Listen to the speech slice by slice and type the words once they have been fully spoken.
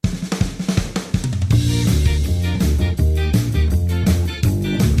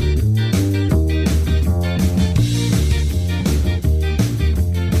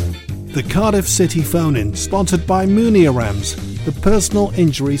Cardiff City phone-in, sponsored by Muniarams, the personal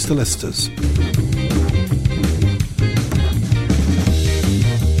injury solicitors.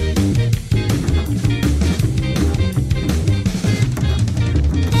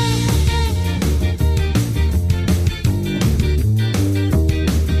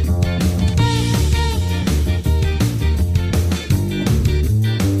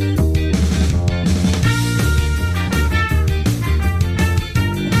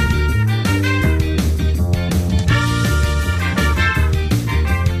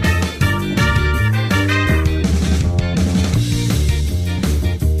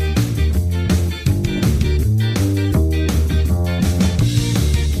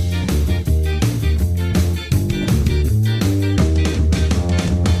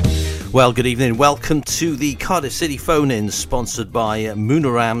 Well, good evening. Welcome to the Cardiff City phone-in, sponsored by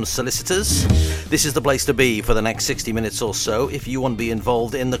Muniarams Solicitors. This is the place to be for the next 60 minutes or so if you want to be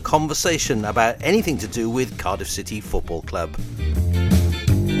involved in the conversation about anything to do with Cardiff City Football Club.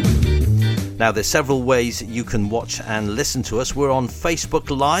 Now, there's several ways you can watch and listen to us. We're on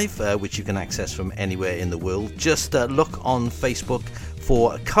Facebook Live, which you can access from anywhere in the world. Just look on Facebook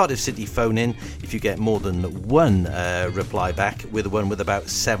for Cardiff City phone-in. If you get more than one reply back, we're the one with about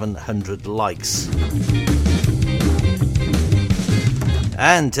 700 likes.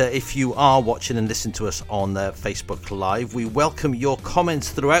 And if you are watching and listening to us on Facebook Live, we welcome your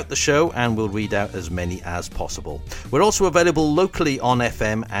comments throughout the show and we'll read out as many as possible. We're also available locally on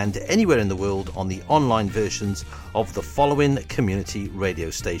FM and anywhere in the world on the online versions of the following community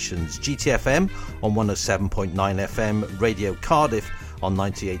radio stations: GTFM on 107.9 FM, Radio Cardiff on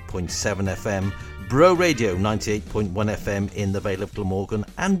 98.7 FM, Bro Radio 98.1 FM in the Vale of Glamorgan,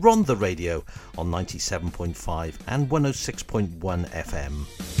 and Rhondda Radio on 97.5 and 106.1 FM.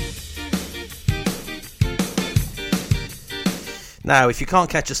 Now, if you can't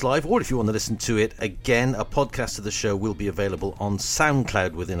catch us live, or if you want to listen to it again, a podcast of the show will be available on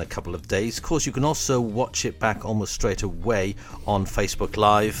SoundCloud within a couple of days. Of course, you can also watch it back almost straight away on Facebook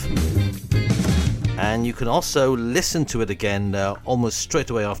Live. And you can also listen to it again almost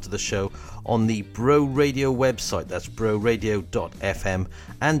straight away after the show on the Bro Radio website. That's broradio.fm.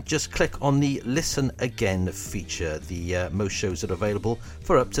 And just click on the Listen Again feature. The most shows are available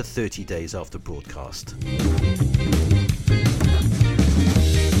for up to 30 days after broadcast.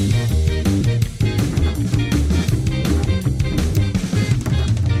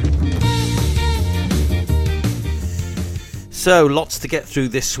 So, lots to get through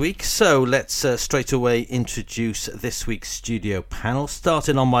this week. So, let's straight away introduce this week's studio panel.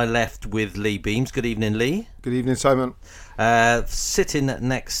 Starting on my left with Lee Beams. Good evening, Lee. Good evening, Simon. Sitting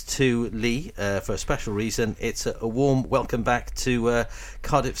next to Lee for a special reason, it's a warm welcome back to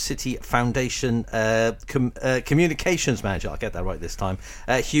Cardiff City Foundation Communications Manager. I'll get that right this time.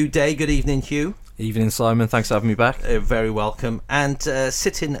 Hugh Day. Good evening, Hugh. Evening, Simon. Thanks for having me back. Very welcome. And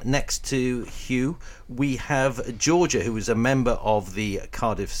sitting next to Hugh, we have Georgia, who is a member of the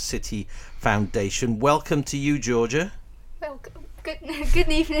Cardiff City Foundation. Welcome to you, Georgia. Welcome. Good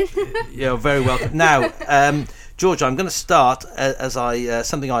evening. You're very welcome. Now, Georgia, I'm going to start as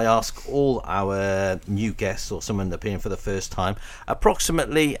something I ask all our new guests or someone appearing for the first time.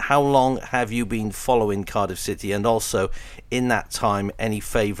 Approximately how long have you been following Cardiff City, and also in that time any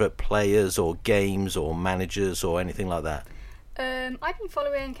favourite players or games or managers or anything like that? I've been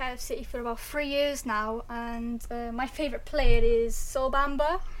following Cardiff City for about 3 years now, and my favourite player is Sol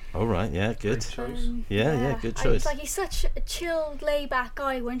Bamba. All right, yeah, good. Good choice. Yeah, good choice. He's such a chilled, laid-back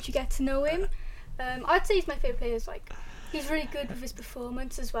guy once you get to know him. I'd say he's my favourite player. He's really good with his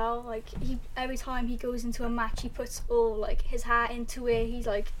performance as well. Every time he goes into a match, he puts all his heart into it. He's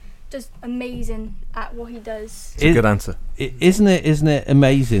just amazing at what he does. It's a good answer. Isn't it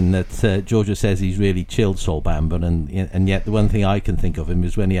amazing that Georgia says he's really chilled, Sol Bamba, and yet the one thing I can think of him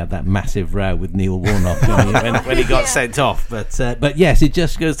is when he had that massive row with Neil Warnock when he got sent off. But yes, it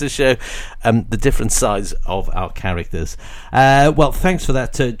just goes to show the different sides of our characters. Well, thanks for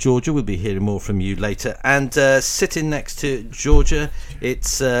that, Georgia. We'll be hearing more from you later. And sitting next to Georgia,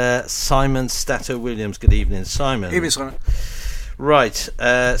 it's Simon Stato-Williams. Good evening, Simon. Evening, Simon. Right,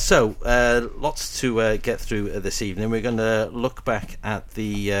 so lots to get through this evening. We're going to look back at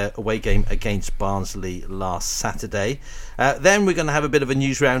the away game against Barnsley last Saturday. Then we're going to have a bit of a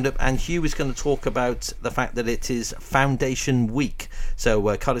news roundup, and Hugh is going to talk about the fact that it is Foundation Week.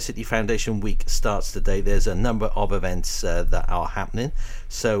 So Cardiff City Foundation Week starts today. There's a number of events that are happening.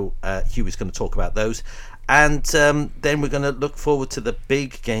 So Hugh is going to talk about those. And then we're going to look forward to the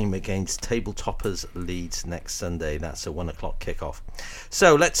big game against table toppers Leeds next Sunday. That's a 1 o'clock kickoff.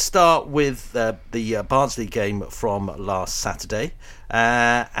 So let's start with the Barnsley game from last Saturday.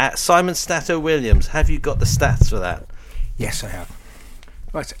 At Simon Stato-Williams, have you got the stats for that? Yes, I have.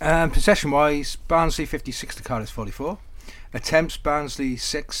 Right, possession-wise, Barnsley 56 to Cardiff 44. Attempts, Barnsley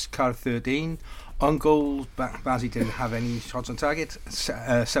 6, Cardiff 13. On goal, Barnsley didn't have any shots on target,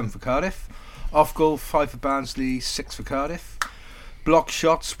 7 for Cardiff. Off goal, 5 for Barnsley, 6 for Cardiff. Block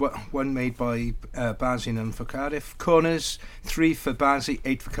shots, 1 made by Barnsley and none for Cardiff. Corners, 3 for Barnsley,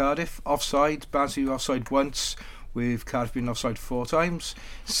 8 for Cardiff. Offside, Barnsley were offside once, with Cardiff being offside 4 times.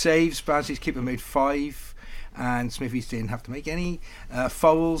 Saves, Barnsley's keeper made 5, and Smithies didn't have to make any.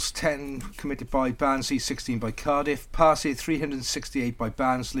 Fouls, 10 committed by Barnsley, 16 by Cardiff. Passes, 368 by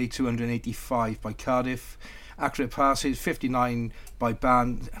Barnsley, 285 by Cardiff. Accurate passes, 59% by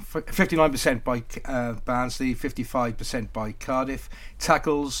Barnsley, 55% by Cardiff.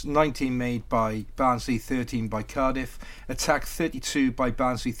 Tackles, 19 made by Barnsley, 13 by Cardiff. Attack, 32 by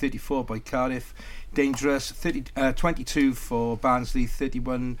Barnsley, 34 by Cardiff. Dangerous, 22 for Barnsley,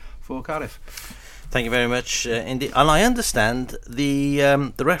 31 for Cardiff. Thank you very much, Indy. And I understand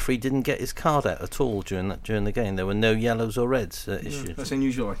the referee didn't get his card out at all during the game. There were no yellows or reds issued. That's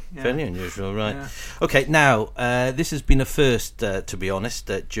unusual. Yeah. Very unusual, right? Yeah. Okay, now this has been a first, to be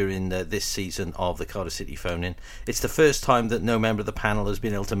honest, during this season of the Cardiff City phone-in. It's the first time that no member of the panel has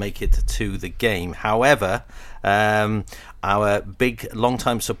been able to make it to the game. However, our big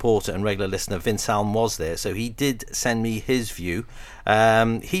long-time supporter and regular listener Vince Alm was there, so he did send me his view.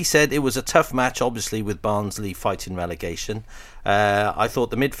 He said it was a tough match, obviously, with Barnsley fighting relegation. I thought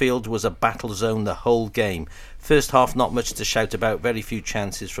the midfield was a battle zone the whole game. First half, not much to shout about, very few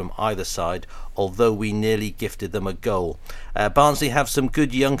chances from either side, although we nearly gifted them a goal. Barnsley have some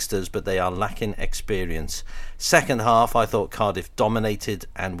good youngsters, but they are lacking experience. Second half, I thought Cardiff dominated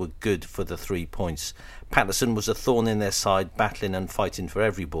and were good for the 3 points. Patterson was a thorn in their side, battling and fighting for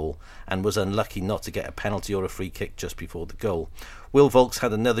every ball, and was unlucky not to get a penalty or a free kick just before the goal. Will Volks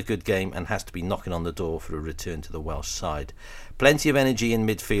had another good game and has to be knocking on the door for a return to the Welsh side. Plenty of energy in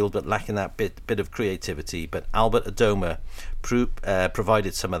midfield, but lacking that bit of creativity. But Albert Adoma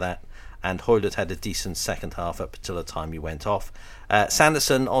provided some of that, and Hoylett had a decent second half up until the time he went off.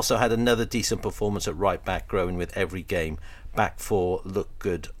 Sanderson also had another decent performance at right back, growing with every game. Back four looked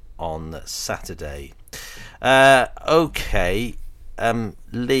good on Saturday. Okay,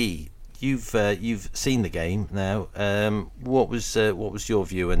 Lee, you've seen the game now. What was your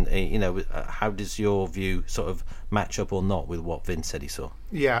view, and how does your view sort of match up or not with what Vince said he saw?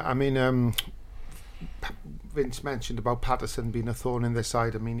 Yeah, I mean, Vince mentioned about Patterson being a thorn in their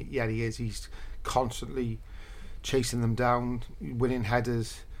side. I mean, yeah, he is. He's constantly chasing them down, winning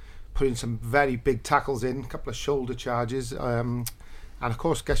headers, putting some very big tackles in, a couple of shoulder charges, and of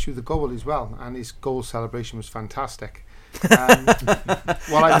course gets you the goal as well. And his goal celebration was fantastic.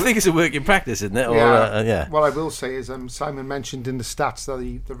 I think it's a work in practice, isn't it? Yeah. What I will say is, Simon mentioned in the stats that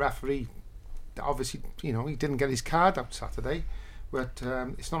the referee, obviously, he didn't get his card out Saturday. But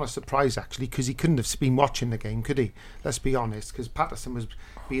it's not a surprise, actually, because he couldn't have been watching the game, could he? Let's be honest, because Patterson was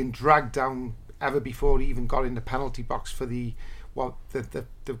being dragged down ever before he even got in the penalty box for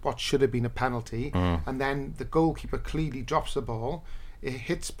what should have been a penalty. And then the goalkeeper clearly drops the ball. It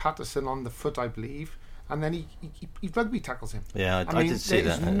hits Patterson on the foot, I believe, and then he rugby tackles him. Yeah, I did see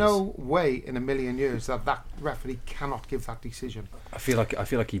that. There's no way in a million years that referee cannot give that decision. I feel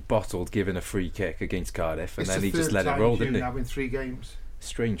like he bottled giving a free kick against Cardiff, and then he just let it roll, didn't he? Now in 3 games.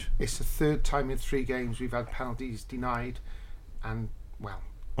 Strange. It's the third time in 3 games we've had penalties denied, and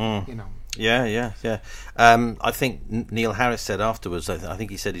Yeah. I think Neil Harris said afterwards. I think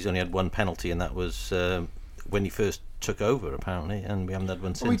he said he's only had 1 penalty, and that was when he first took over, apparently, and we haven't had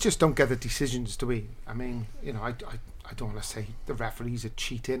one since. We just don't get the decisions, do we? I mean, I don't want to say the referees are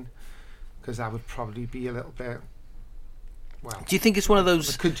cheating, because that would probably be a little bit. Well, do you think it's one of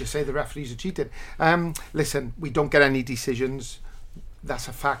those? Could you say the referees are cheating? Listen, we don't get any decisions. That's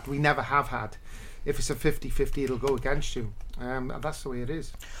a fact. We never have had. If it's a 50-50, it'll go against you. And that's the way it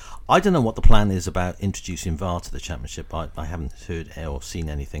is. I don't know what the plan is about introducing VAR to the Championship. I haven't heard or seen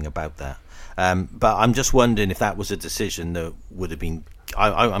anything about that. But I'm just wondering if that was a decision that would have been.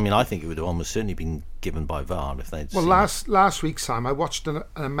 I think it would have almost certainly been given by VAR if they'd. Well, last week, Sam, I watched an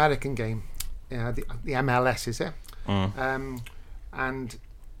American game. The MLS is it? And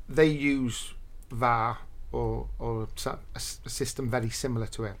they use VAR or a system very similar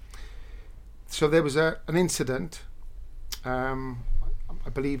to it. So there was an incident. I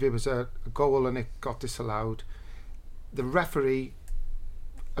believe it was a goal and it got disallowed. The referee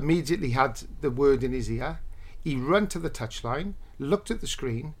immediately had the word in his ear. He ran to the touchline, looked at the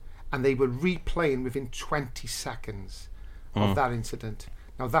screen, and they were replaying within 20 seconds of that incident.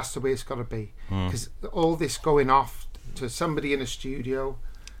 Now that's the way it's got to be, because all this going off to somebody in a studio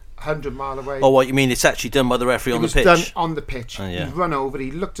 100 mile away. Oh, what you mean? It's actually done by the referee on the pitch? It was done on the pitch. Oh, yeah. He run over,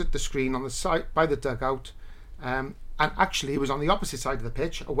 he looked at the screen on the side by the dugout, and actually he was on the opposite side of the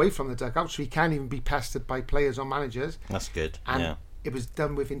pitch, away from the dugout, so he can't even be pestered by players or managers. That's good. And it was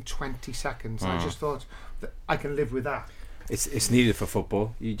done within 20 seconds. I just thought that I can live with that. It's needed for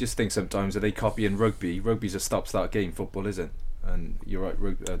football. You just think sometimes, are they copying rugby? Rugby's a stop-start game. Football isn't. And you're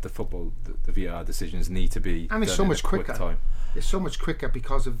right. The football, the VAR decisions need to be. And it's so much quicker. Time. It's so much quicker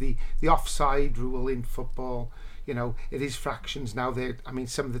because of the offside rule in football. You know, it is fractions now. I mean,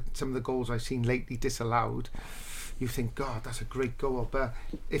 some of the goals I've seen lately disallowed, you think, God, that's a great goal. But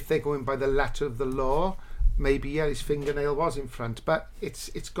if they're going by the letter of the law, maybe his fingernail was in front, but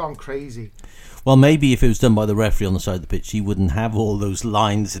it's gone crazy. Well, maybe if it was done by the referee on the side of the pitch, he wouldn't have all those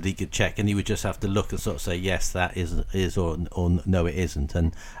lines that he could check, and he would just have to look and sort of say, yes, that is or no, it isn't.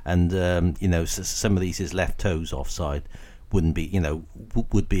 And you know, some of these his left toes offside wouldn't be, you know,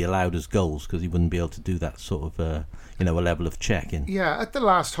 would be allowed as goals because he wouldn't be able to do that sort of you know, a level of checking. Yeah, at the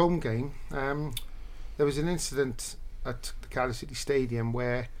last home game, there was an incident at the Cardiff City Stadium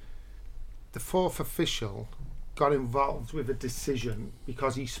where the fourth official got involved with a decision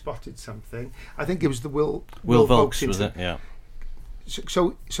because he spotted something. I think it was the Will Vaulks, was it? Yeah.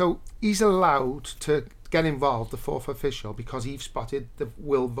 So he's allowed to get involved, the fourth official, because he's spotted the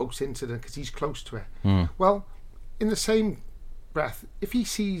Will Vaulks incident because he's close to it. Well, in the same breath, if he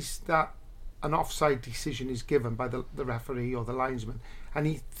sees that an offside decision is given by the referee or the linesman and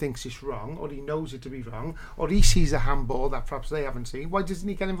he thinks it's wrong, or he knows it to be wrong, or he sees a handball that perhaps they haven't seen, why doesn't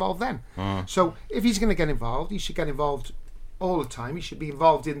he get involved then? So if he's going to get involved, he should get involved all the time. He should be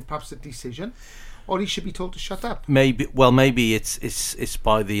involved in perhaps the decision, or he should be told to shut up. Maybe it's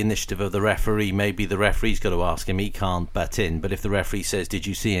by the initiative of the referee. Maybe the referee's got to ask him. He can't butt in. But if the referee says, "Did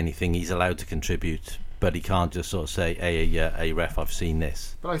you see anything?" he's allowed to contribute. But he can't just sort of say, "Hey, ref, I've seen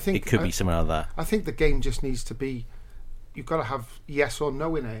this." But I think it could be something like that. I think the game just needs to be. You've got to have yes or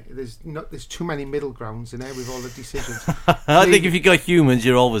no in it. There's too many middle grounds in there with all the decisions. I think if you've got humans,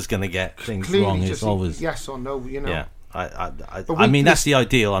 you're always going to get things wrong. It's always yes or no. You know. Yeah. I mean, that's the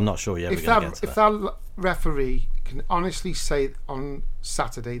ideal. I'm not sure you're ever going to get to that. If that referee can honestly say on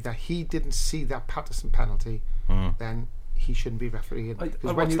Saturday that he didn't see that Patterson penalty, then he shouldn't be refereeing.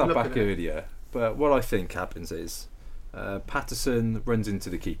 I watched that back earlier, but what I think happens is Patterson runs into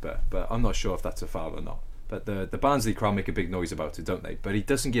the keeper, but I'm not sure if that's a foul or not. But the Barnsley crowd make a big noise about it, don't they? But he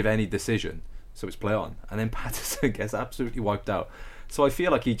doesn't give any decision, so it's play on. And then Patterson gets absolutely wiped out. So I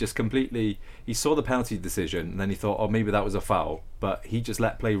feel like he saw the penalty decision and then he thought, oh, maybe that was a foul, but he just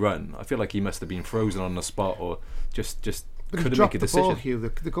let play run. I feel like he must have been frozen on the spot or just couldn't make a decision. Ball, Hugh. The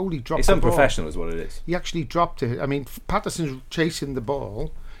goalie dropped it's the unprofessional ball. Is what it is. He actually dropped it. I mean, Patterson's chasing the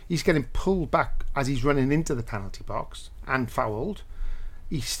ball. He's getting pulled back as he's running into the penalty box and fouled.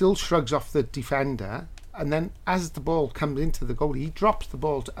 He still shrugs off the defender, and then as the ball comes into the goalie, he drops the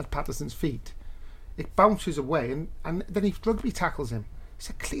ball at Patterson's feet. It bounces away, and then he rugby tackles him. It's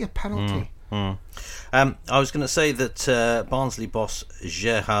a clear penalty. I was going to say that Barnsley boss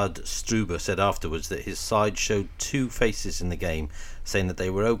Gerhard Struber said afterwards that his side showed two faces in the game, saying that they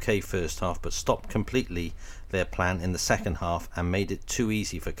were okay first half but stopped completely their plan in the second half and made it too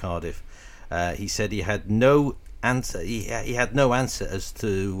easy for Cardiff. He said he had no answer. He had no answer as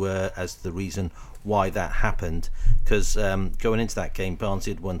to the reason why that happened, because going into that game,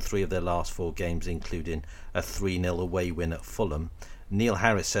 Barnsley had won 3 of their last 4 games, including a 3-0 away win at Fulham. Neil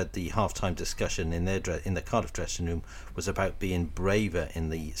Harris said the half-time discussion in the Cardiff dressing room was about being braver in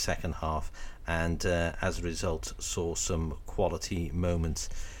the second half, and as a result saw some quality moments.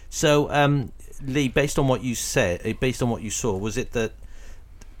 So, Lee, based on what you saw, was it that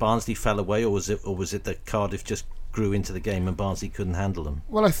Barnsley fell away, or was it that Cardiff just grew into the game and Barnsley couldn't handle them?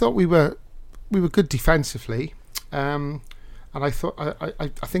 Well, I thought we were good defensively, and I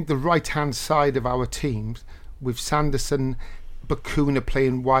think the right-hand side of our team with Sanderson, Bakuna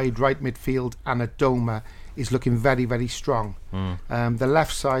playing wide right midfield, and Adoma is looking very, very strong. The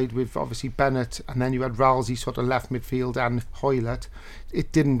left side with obviously Bennett, and then you had Ralsey sort of left midfield and Hoylett.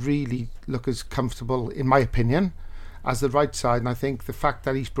 It didn't really look as comfortable, in my opinion, as the right side. And I think the fact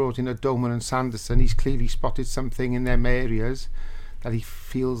that he's brought in Adoma and Sanderson, he's clearly spotted something in them areas that he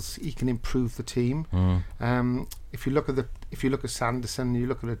feels he can improve the team. If you look at Sanderson, you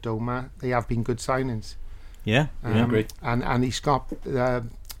look at Adoma, they have been good signings. Yeah, I agree. And he's got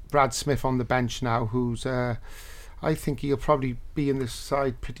Brad Smith on the bench now, who's I I think he'll probably be in this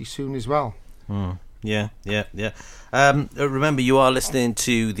side pretty soon as well. Yeah. Remember, you are listening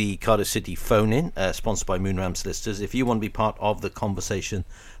to the Cardiff City phone-in, sponsored by Moonram Solicitors. If you want to be part of the conversation,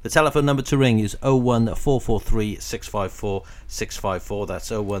 the telephone number to ring is 01443 654 654.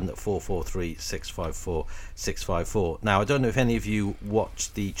 That's 01443 654 654. Now, I don't know if any of you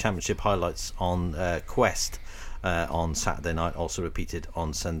watched the Championship highlights on Quest on Saturday night, also repeated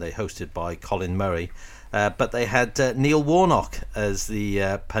on Sunday, hosted by Colin Murray. But they had Neil Warnock as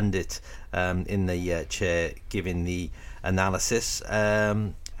the pundit in the chair giving the analysis.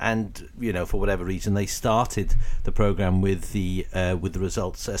 And for whatever reason, they started the programme with the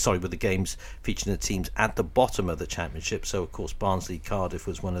results. With the games featuring the teams at the bottom of the Championship. So, of course, Barnsley-Cardiff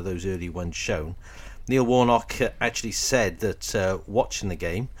was one of those early ones shown. Neil Warnock actually said that watching the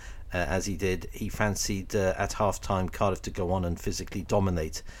game, as he did, he fancied at half-time Cardiff to go on and physically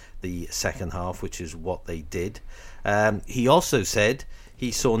dominate the second half, which is what they did. He also said he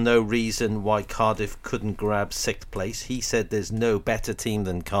saw no reason why Cardiff couldn't grab 6th place. He said there's no better team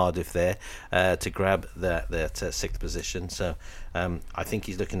than Cardiff there to grab that 6th position. So I think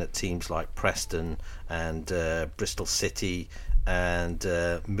he's looking at teams like Preston and Bristol City and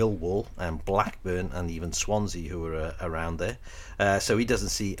Millwall and Blackburn and even Swansea, who are around there. So he doesn't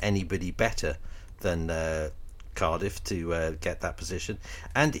see anybody better than Cardiff to get that position.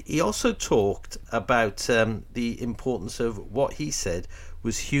 And he also talked about the importance of what he said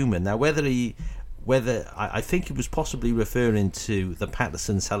was human. Now, whether I think he was possibly referring to the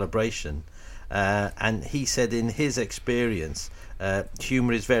Patterson celebration, and he said in his experience,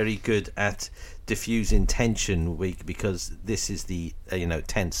 humour is very good at diffusing tension because this is the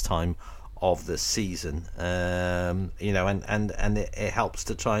tense time of the season, and it helps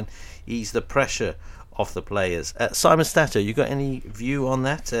to try and ease the pressure off the players. Simon Statter, you got any view on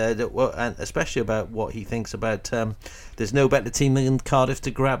that, and especially about what he thinks about there's no better team than Cardiff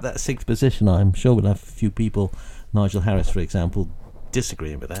to grab that 6th position? I'm sure we'll have a few people, Nigel Harris for example,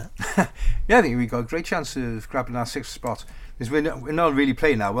 disagreeing with that. Yeah, I think we've got a great chance of grabbing our 6th spot, because we're not really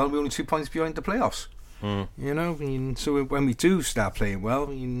playing that well. We're only 2 points behind the playoffs. So when we do start playing well,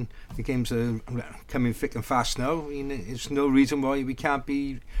 the games are coming thick and fast now. There's no reason why we can't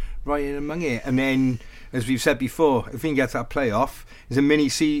be right in among it. And then, as we've said before, if we can get that playoff, it's a mini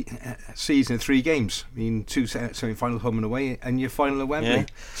season of 3 games. 2 semi-finals home and away, and your final at Wembley. Yeah.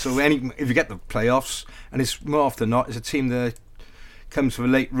 So if you get the playoffs, and it's more often than not, it's a team that comes for a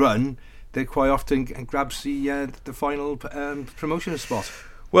late run that quite often grabs the final promotion spot.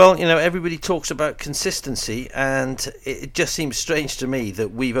 Well, everybody talks about consistency, and it just seems strange to me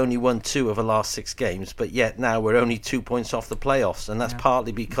that we've only won 2 of the last 6 games, but yet now we're only 2 points off the playoffs, and that's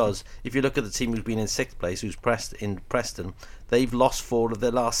partly because if you look at the team who's been in 6th place, who's in Preston, they've lost 4 of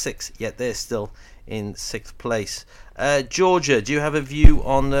their last 6, yet they're still in 6th place. Georgia, do you have a view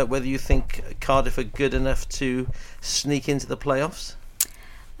on whether you think Cardiff are good enough to sneak into the playoffs?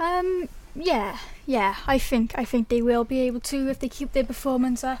 Yeah, I think they will be able to if they keep their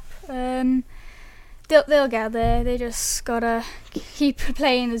performance up. They'll get there. They just gotta keep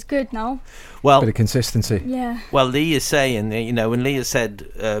playing as good now. Well, bit of consistency. Yeah. Well, Lee is saying, when Lee has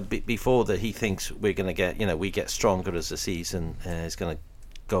said before that he thinks we're going to get, we get stronger as the season is going to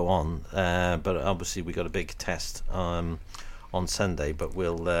go on. But obviously we got a big test on Sunday, but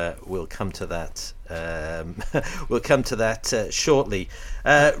we'll come to that. We'll come to that shortly.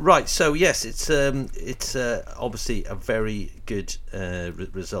 Right. So yes, it's obviously a very good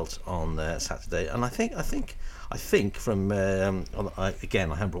result on Saturday, and I think from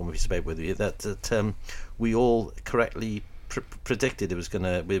again, I haven't brought my piece of paper with you that we all correctly predicted it was going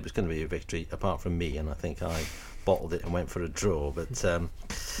to be a victory, apart from me, and I think I bottled it and went for a draw, but. So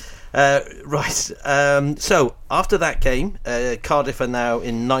after that game, Cardiff are now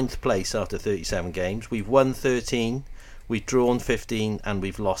in 9th place after 37 games. We've won 13, we've drawn 15, and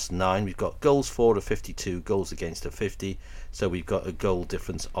we've lost 9. We've got goals for of 52, goals against of 50, so we've got a goal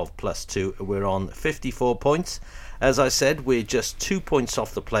difference of +2. We're on 54 points. As I said, we're just 2 points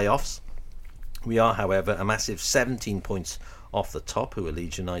off the playoffs. We are, however, a massive 17 points off the top, who are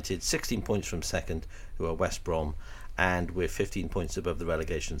Leeds United, 16 points from second, who are West Brom, and we're 15 points above the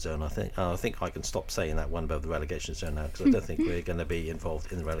relegation zone. I think I can stop saying that one above the relegation zone now, because I don't think we're going to be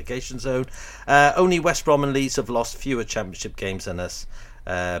involved in the relegation zone. Only West Brom and Leeds have lost fewer Championship games than us,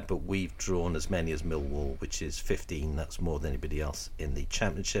 but we've drawn as many as Millwall, which is 15. That's more than anybody else in the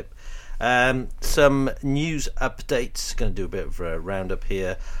Championship. Some news updates. Going to do a bit of a roundup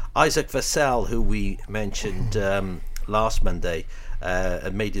here. Isaac Vassell, who we mentioned last Monday,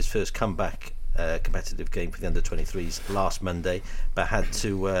 made his first comeback competitive game for the under-23s last Monday, but had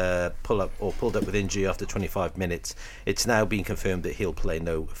to pulled up with injury after 25 minutes. It's now been confirmed that he'll play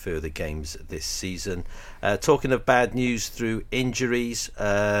no further games this season. Talking of bad news through injuries,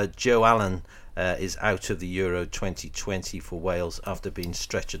 Joe Allen is out of the Euro 2020 for Wales after being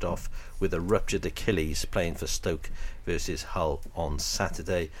stretchered off with a ruptured Achilles playing for Stoke versus Hull on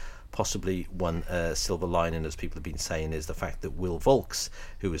Saturday. Possibly one silver lining, as people have been saying, is the fact that Will Vaulks,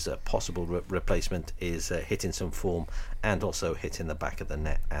 who is a possible replacement, is hitting some form and also hitting the back of the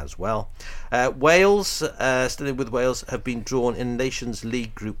net as well. Wales, still with Wales, have been drawn in Nations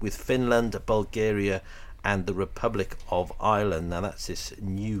League group with Finland, Bulgaria and the Republic of Ireland. Now that's this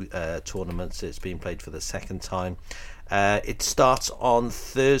new tournament, so it's being played for the second time. It starts on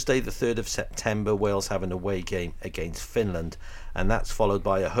Thursday the 3rd of September. Wales have an away game against Finland, and that's followed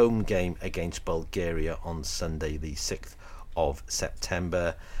by a home game against Bulgaria on Sunday the 6th of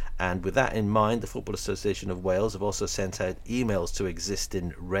September. And with that in mind, the Football Association of Wales have also sent out emails to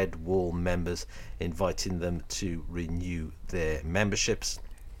existing Red Wall members inviting them to renew their memberships.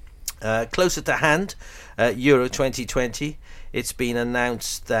 Closer to hand, Euro 2020, it's been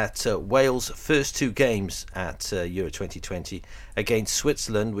announced that Wales' first two games at Euro 2020 against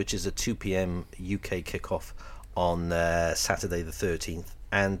Switzerland, which is a 2 p.m. UK kickoff on Saturday the 13th,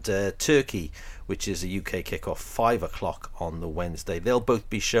 and Turkey, which is a UK kickoff 5 o'clock on the Wednesday. They'll both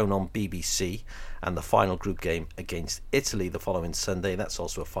be shown on BBC, and the final group game against Italy the following Sunday, that's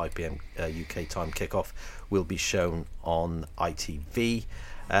also a 5 p.m. UK time kickoff, will be shown on ITV.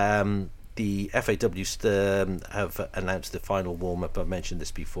 The FAW have announced the final warm-up. I've mentioned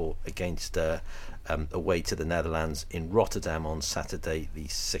this before, against away to the Netherlands in Rotterdam on Saturday the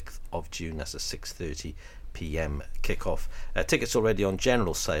 6th of June. That's a 6:30 p.m. kickoff. Tickets already on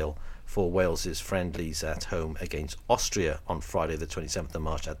general sale for Wales's friendlies at home against Austria on Friday the 27th of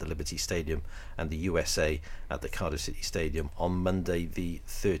March at the Liberty Stadium, and the USA at the Cardiff City Stadium on Monday the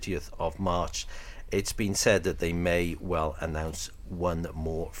 30th of March. It's been said that they may well announce one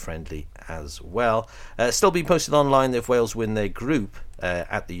more friendly as well. Still being posted online, if Wales win their group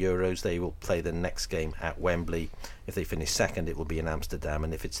at the Euros, they will play the next game at Wembley. If they finish second, it will be in Amsterdam,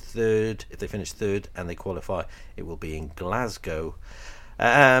 and if they finish third and they qualify, it will be in Glasgow.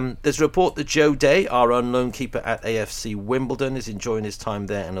 There's a report that Joe Day, our unknown keeper at AFC Wimbledon, is enjoying his time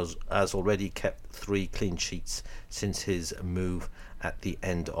there and has already kept 3 clean sheets since his move at the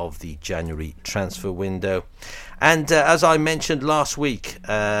end of the January transfer window. And as I mentioned last week,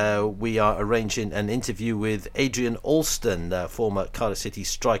 we are arranging an interview with Adrian Alston, former Cardiff City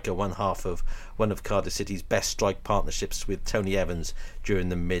striker, one half of one of Cardiff City's best strike partnerships with Tony Evans during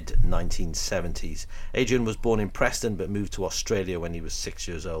the mid-1970s. Adrian was born in Preston but moved to Australia when he was 6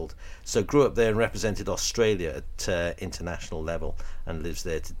 years old, so grew up there and represented Australia at international level and lives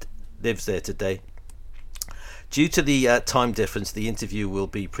there today. Due to the time difference, the interview will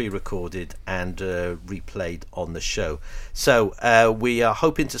be pre-recorded and replayed on the show. So we are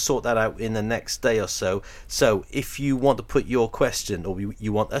hoping to sort that out in the next day or so. So if you want to put your question, or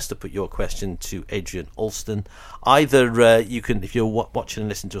you want us to put your question to Adrian Alston, either you can, if you're watching and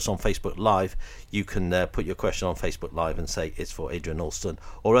listening to us on Facebook Live, you can put your question on Facebook Live and say it's for Adrian Alston,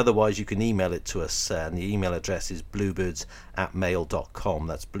 or otherwise you can email it to us, and the email address is bluebirds@mail.com.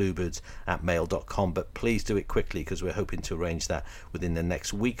 That's bluebirds@mail.com. But please do it quickly, because we're hoping to arrange that within the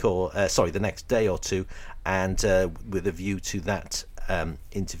next week the next day or two, and with a view to that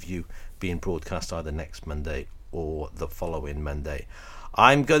interview being broadcast either next Monday or the following Monday.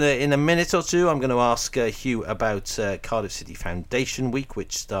 I'm going to, in a minute or two, I'm going to ask Hugh about Cardiff City Foundation Week,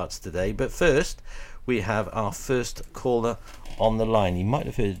 which starts today. But first, we have our first caller on the line. You might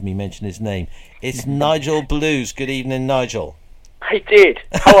have heard me mention his name. It's Nigel Blues. Good evening, Nigel. I did.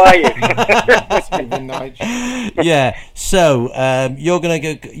 How are you? Yeah. So you're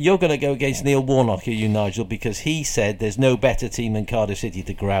gonna go against Neil Warnock, are you, Nigel? Because he said there's no better team than Cardiff City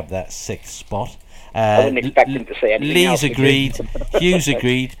to grab that 6th spot. I wouldn't expect him to say anything else. Lee's agreed. Hugh's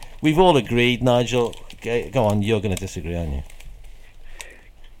agreed. We've all agreed. Nigel, go on. You're going to disagree, aren't you?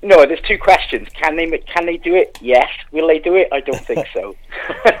 No, there's 2 questions. Can they do it? Yes. Will they do it? I don't think so.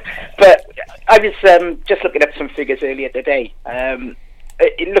 But I was just looking at some figures earlier today.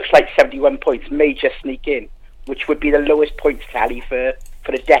 It looks like 71 points may just sneak in, which would be the lowest points tally for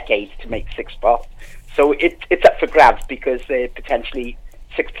a decade to make 6th spot. So it's up for grabs, because potentially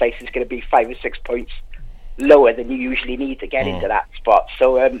 6th place is going to be 5 or 6 points lower than you usually need to get into that spot.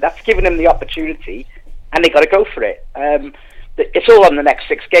 So that's given them the opportunity, and they got to go for it. It's all on the next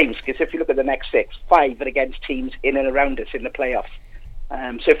 6 games, because if you look at the next 6, 5 are against teams in and around us in the playoffs.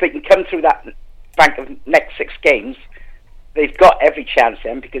 So if they can come through that bank of next 6 games, they've got every chance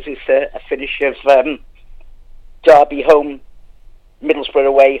then, because it's a finish of Derby home, Middlesbrough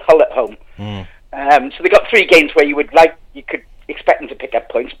away, Hull at home. So they've got 3 games where you could expect them to pick up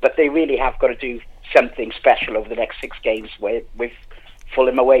points, but they really have got to do something special over the next 6 games, with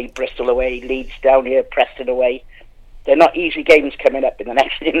Fulham away, Bristol away, Leeds down here, Preston away. They're not easy games coming up in the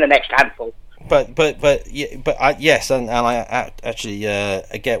next handful. Yes, and I actually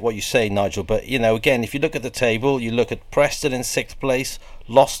I get what you say, Nigel. But again, if you look at the table, you look at Preston in 6th place,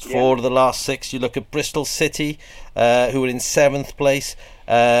 lost 4 of the last 6. You look at Bristol City, who are in 7th place,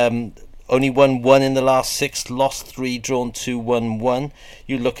 only won 1 in the last 6, lost 3, drawn 2, won 1.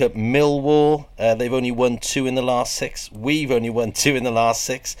 You look at Millwall, they've only won 2 in the last 6. We've only won 2 in the last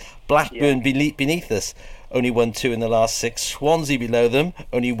 6. Blackburn beneath us, only won 2 in the last 6. Swansea below them,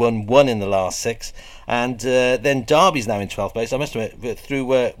 only won 1 in the last 6. And then Derby's now in 12th place. I must admit,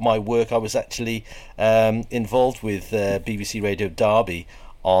 through my work, I was actually involved with BBC Radio Derby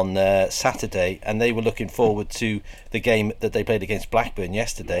on Saturday, and they were looking forward to the game that they played against Blackburn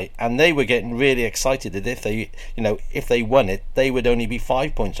yesterday, and they were getting really excited that if they won it, they would only be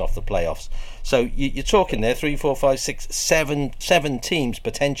 5 points off the playoffs. So you're talking there 3, 4, 5, 6, 7 teams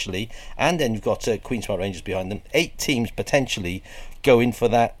potentially, and then you've got Queen's Park Rangers behind them. 8 teams potentially going for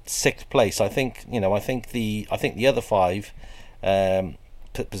that 6th place. I think the other 5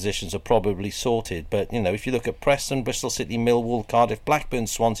 positions are probably sorted, but if you look at Preston, Bristol City, Millwall, Cardiff, Blackburn,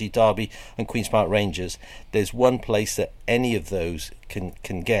 Swansea, Derby and Queen's Park Rangers, there's one place that any of those can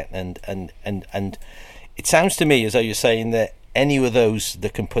get, and it sounds to me as though you're saying that any of those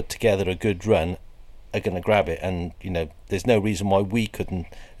that can put together a good run are going to grab it, and there's no reason why we couldn't,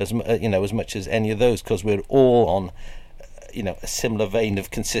 as much as any of those, because we're all on a similar vein of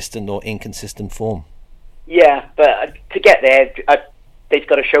consistent or inconsistent form. Yeah, but to get there, they've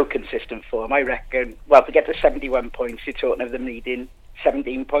got to show consistent form, I reckon. Well, to get to 71 points, you're talking of them needing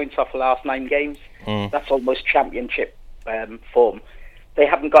 17 points off the last 9 games. That's almost championship form. They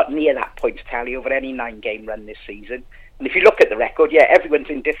haven't got near that points tally over any 9-game run this season. And if you look at the record, everyone's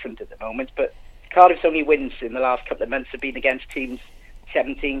indifferent at the moment, but Cardiff's only wins in the last couple of months have been against teams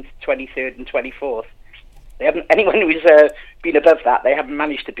 17th, 23rd and 24th. They haven't, anyone who's been above that, they haven't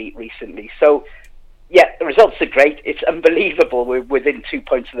managed to beat recently. So, the results are great. It's unbelievable we're within 2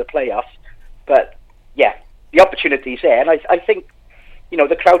 points of the playoffs. But, the opportunity's there. And I think,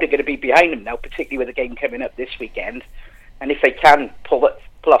 the crowd are going to be behind them now, particularly with the game coming up this weekend. And if they can pull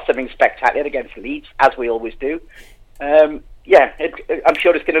off something spectacular against Leeds, as we always do, I'm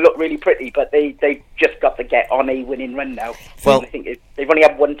sure it's going to look really pretty. But they've just got to get on a winning run now. Well, I think they've only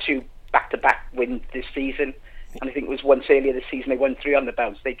had 1-2 back-to-back wins this season. And I think it was once earlier this season they won 3 on the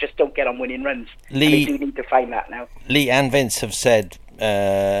bounce. They just don't get on winning runs. They do need to find that now. Lee and Vince have said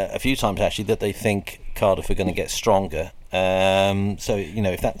a few times actually that they think Cardiff are going to get stronger. So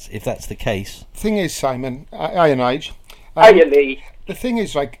if that's the case. Thing is, Simon, Hiya Nige. Hiya Lee. The thing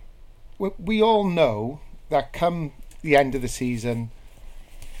is, we all know that come the end of the season,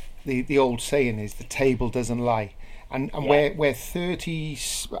 the old saying is the table doesn't lie. And we're 30,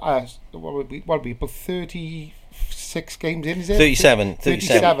 what would be about 36 games in, is it? 37.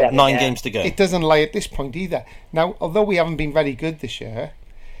 9 games to go. It doesn't lie at this point either. Now, although we haven't been very good this year,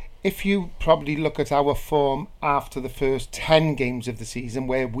 if you probably look at our form after the first 10 games of the season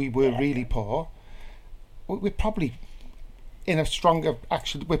where we were really poor, we're probably in a stronger,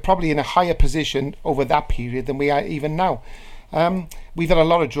 actually, we're probably in a higher position over that period than we are even now. We've had a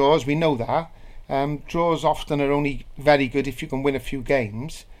lot of draws, we know that. Draws often are only very good if you can win a few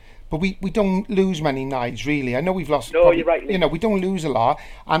games, but we don't lose many nights really. I know we've lost. No, you're right. We don't lose a lot,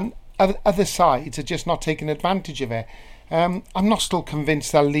 and other sides are just not taking advantage of it. I'm not still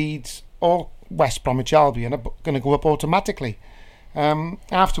convinced that Leeds or West Bromwich Albion are going to go up automatically.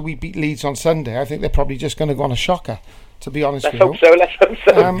 After we beat Leeds on Sunday, I think they're probably just going to go on a shocker. To be honest with you. Let's hope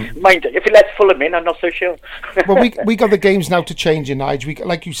so. Mind it, if it lets Fulham in, I'm not so sure. Well, we got the games now to change in Nige.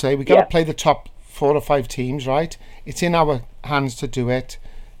 Like you say, we got to play the top 4 or 5 teams, right? It's in our hands to do it.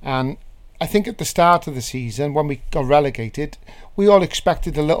 And I think at the start of the season, when we got relegated, we all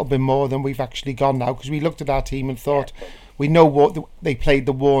expected a little bit more than we've actually gone now, because we looked at our team and thought, we know what they played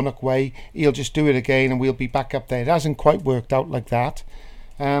the Warnock way, he'll just do it again and we'll be back up there. It hasn't quite worked out like that.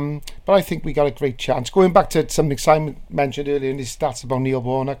 But I think we got a great chance. Going back to something Simon mentioned earlier in his stats about Neil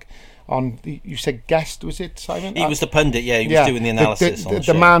Warnock, you said guest, was it, Simon? He was the pundit, he was doing the analysis.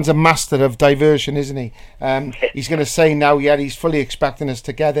 The man's a master of diversion, isn't he? He's going to say now, he's fully expecting us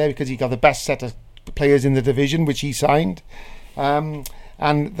to get there because he got the best set of players in the division, which he signed. And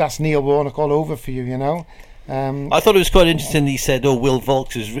that's Neil Warnock all over for you, I thought it was quite interesting. He said, "Oh, Will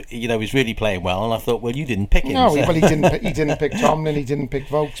Vaulks is really playing well," and I thought, "Well, you didn't pick him." No, so. well, he didn't pick Tomlin, he didn't pick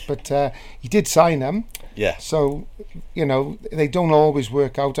Vaulks, but he did sign him. Yeah. So, they don't always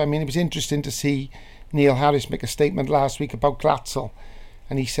work out. I mean, it was interesting to see Neil Harris make a statement last week about Glatzel,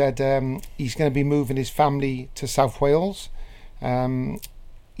 and he said he's going to be moving his family to South Wales.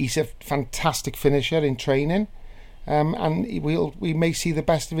 He's a fantastic finisher in training. And we may see the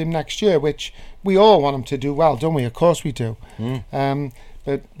best of him next year, which we all want him to do well, don't we? Of course we do. But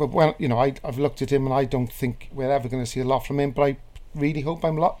well, I've looked at him and I don't think we're ever going to see a lot from him. But I really hope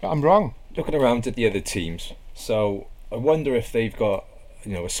I'm wrong. Looking around at the other teams, so I wonder if they've got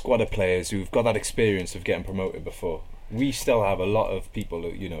a squad of players who've got that experience of getting promoted before. We still have a lot of people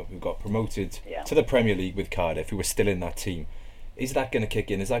who got promoted to the Premier League with Cardiff who were still in that team. Is that going to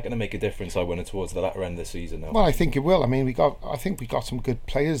kick in? Is that going to make a difference? I went towards the latter end of the season now. Well, I think it will. I mean, I think we got some good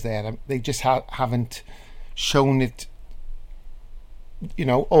players there. They just haven't shown it,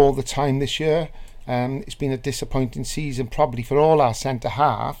 all the time this year. It's been a disappointing season, probably for all our centre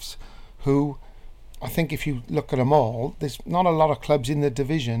halves, who I think if you look at them all, there's not a lot of clubs in the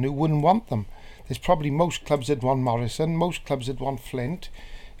division who wouldn't want them. There's probably most clubs that want Morrison, most clubs that want Flint.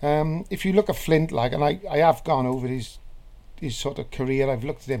 If you look at Flint, and I have gone over his sort of career, I've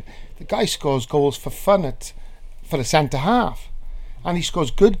looked at him. The guy scores goals for fun for the centre half, and he scores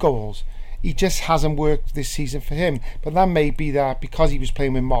good goals. He just hasn't worked this season for him. But that may be that because he was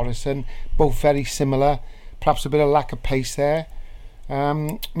playing with Morrison, both very similar, perhaps a bit of lack of pace there.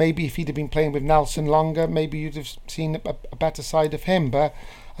 Maybe if he'd have been playing with Nelson longer, maybe you'd have seen a better side of him. But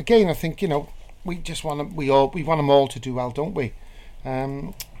again, I think we just want them. We want them all to do well, don't we?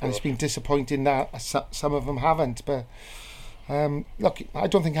 And it's been disappointing that some of them haven't. But look, I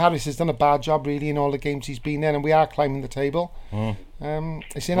don't think Harris has done a bad job really in all the games he's been in, and we are climbing the table.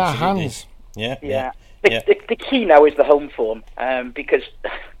 It's in our hands. Yeah. The key now is the home form, because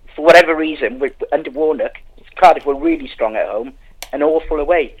for whatever reason, under Warnock, Cardiff were really strong at home and awful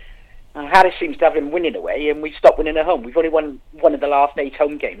away. Harris seems to have him winning away, and we've stopped winning at home. We've only won one of the last 8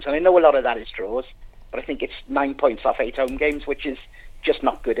 home games, and I know a lot of that is draws, but I think it's 9 points off 8 home games, which is just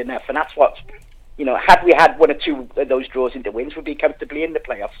not good enough. And that's what, had we had 1 or 2 of those draws into wins, we'd be comfortably in the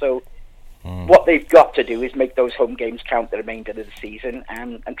playoffs. So what they've got to do is make those home games count the remainder of the season,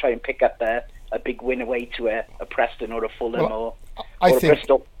 and try and pick up a big win away to a Preston or a Fulham or a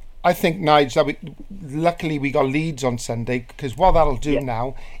Bristol. I think, Nigel, luckily we got Leeds on Sunday, because what that'll do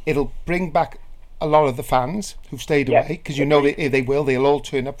now, it'll bring back a lot of the fans who've stayed away, because they'll all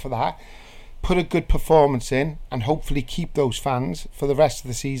turn up for that, put a good performance in, and hopefully keep those fans for the rest of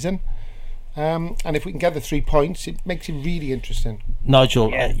the season. And if we can get the 3 points, it makes it really interesting.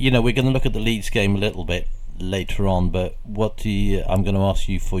 Nigel, we're going to look at the Leeds game a little bit later on, but I'm going to ask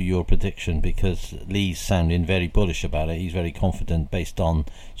you for your prediction, because Lee's sounding very bullish about it. He's very confident based on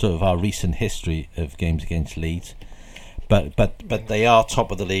sort of our recent history of games against Leeds. But they are top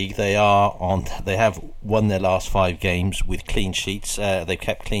of the league. They have won their last 5 games with clean sheets. They've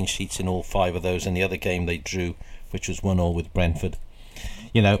kept clean sheets in all 5 of those. In the other game they drew, which was 1-1 with Brentford.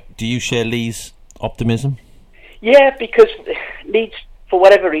 Do you share Lee's optimism? Yeah, because Leeds, for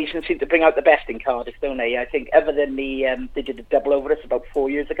whatever reason, seem to bring out the best in Cardiff, don't they? I think other than they did a double over us about 4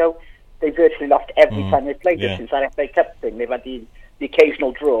 years ago, they virtually lost every time they played us since that FA Cup thing. They've had the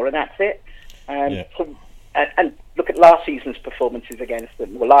occasional draw, and that's it. And look at last season's performances against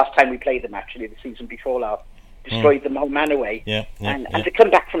them. Well, last time we played them, actually, the season before last. Destroyed them home and away. And to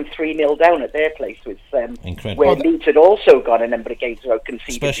come back from 3-0 down at their place was incredible. Where Leeds had also gone a number of games without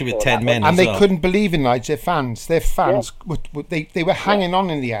conceding. Especially with 10 men. And they couldn't believe in their fans. Their fans, they were hanging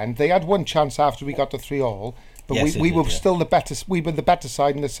on in the end. They had one chance after we got to 3-3, but we were still the better. We were the better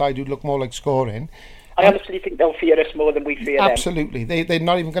side, and the side who looked more like scoring. I honestly think they'll fear us more than we fear them. Absolutely, they're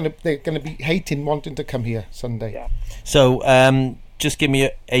not even going to. They're going to be hating wanting to come here Sunday. Yeah. So, just give me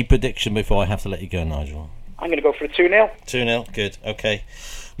a prediction before I have to let you go, Nigel. I'm going to go for a 2-0. 2-0, good, okay.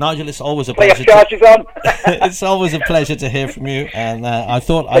 Nigel, it's always a pleasure. Charges on. It's always a pleasure to hear from you, and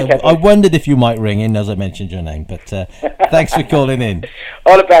I wondered if you might ring in as I mentioned your name, but thanks for calling in.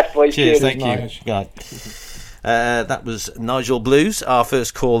 All the best, boys. Cheers, thank you. God. That was Nigel Blues, our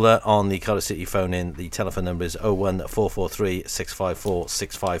first caller on the Cardiff City phone in. The telephone number is 01443 654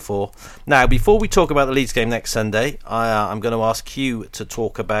 654. Now, before we talk about the Leeds game next Sunday, I'm going to ask Hugh to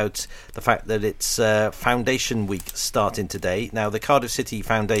talk about the fact that it's Foundation Week starting today. Now, the Cardiff City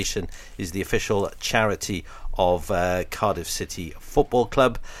Foundation is the official charity of Cardiff City Football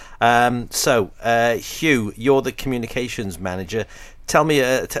Club. So, Hugh, you're the communications manager.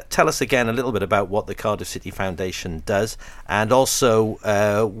 tell us again a little bit about what the Cardiff City Foundation does, and also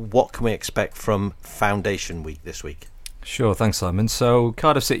what can we expect from Foundation Week this week? Sure, thanks, Simon. So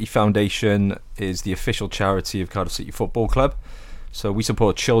Cardiff City Foundation is the official charity of Cardiff City Football Club. So we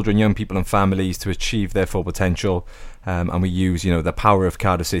support children, young people and families to achieve their full potential, and we use the power of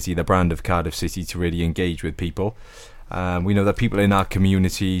Cardiff City, the brand of Cardiff City, to really engage with people. We know that people in our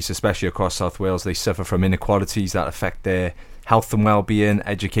communities, especially across South Wales, they suffer from inequalities that affect their health and well-being,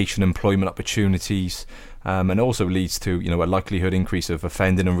 education, employment opportunities, and also leads to a likelihood increase of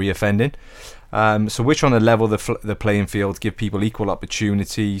offending and reoffending. So we're trying to level the playing field, give people equal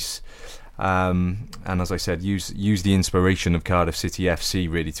opportunities, and as I said, use the inspiration of Cardiff City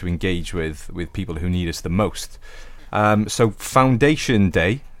FC really to engage with people who need us the most. So Foundation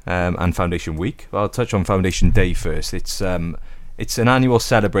Day and Foundation Week. I'll touch on Foundation Day first. It's an annual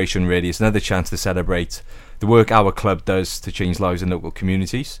celebration really. It's another chance to celebrate the work our club does to change lives in local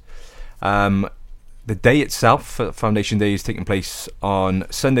communities. The day itself, Foundation Day, is taking place on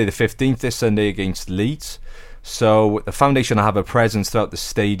Sunday the 15th, this Sunday against Leeds. So the Foundation will have a presence throughout the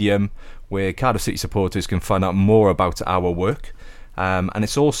stadium where Cardiff City supporters can find out more about our work. And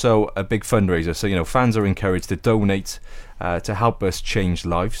it's also a big fundraiser, so fans are encouraged to donate to help us change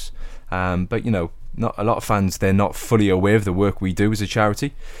lives. But not a lot of fans, they're not fully aware of the work we do as a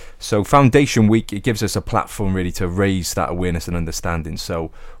charity. So Foundation Week, it gives us a platform really to raise that awareness and understanding. So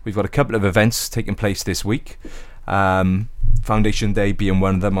we've got a couple of events taking place this week, Foundation Day being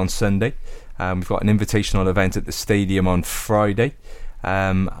one of them on Sunday. We've got an invitational event at the stadium on Friday,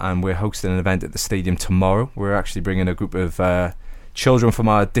 and we're hosting an event at the stadium tomorrow. We're actually bringing a group of children from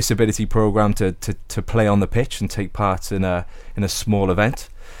our disability programme to play on the pitch and take part in a small event.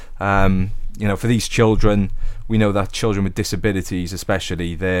 For these children, we know that children with disabilities,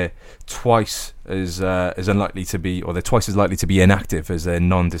 especially, they're twice as unlikely to be, or they're twice as likely to be inactive as their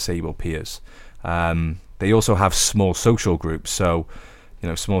non-disabled peers. They also have small social groups, so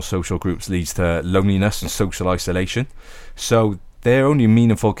small social groups leads to loneliness and social isolation. So their only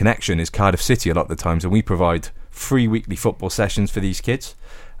meaningful connection is Cardiff City a lot of the times, and we provide free weekly football sessions for these kids.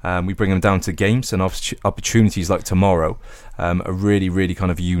 We bring them down to games, and opportunities like tomorrow are really, really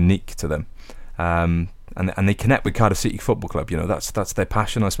kind of unique to them. And they connect with Cardiff City Football Club. That's their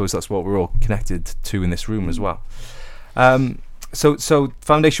passion. I suppose that's what we're all connected to in this room as well. So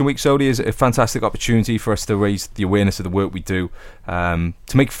Foundation Week, Soli, is a fantastic opportunity for us to raise the awareness of the work we do, to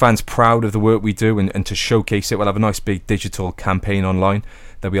make fans proud of the work we do, and to showcase it. We'll have a nice big digital campaign online.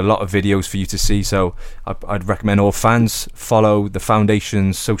 There'll be a lot of videos for you to see, so I'd recommend all fans follow the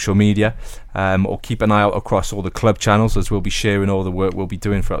Foundation's social media, or keep an eye out across all the club channels, as we'll be sharing all the work we'll be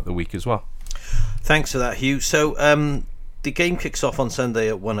doing throughout the week as well. Thanks for that, Hugh. So the game kicks off on Sunday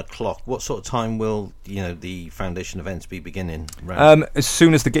at 1:00. What sort of time will the Foundation events be beginning? As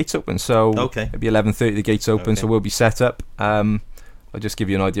soon as the gates open. So okay. It'll be 11:30 the gates open. Okay. So we'll be set up. I'll just give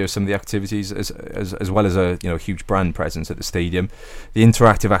you an idea of some of the activities, as well as a huge brand presence at the stadium. The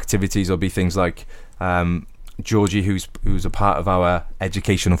interactive activities will be things like Georgie, who's a part of our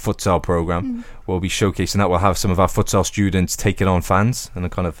education and futsal program, will be showcasing that. We'll have some of our futsal students taking on fans in a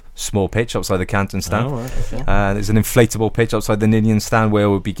kind of small pitch outside the Canton stand. Oh, right, okay. There's an inflatable pitch outside the Ninian stand where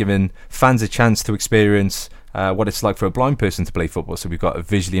we'll be giving fans a chance to experience what it's like for a blind person to play football. So we've got a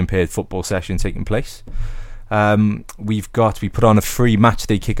visually impaired football session taking place. We put on a free match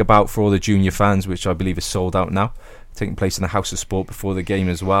day kickabout for all the junior fans, which I believe is sold out now, taking place in the House of Sport before the game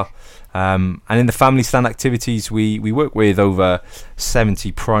as well. And in the family stand activities, we work with over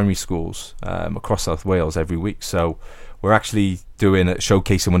 70 primary schools across South Wales every week. So we're actually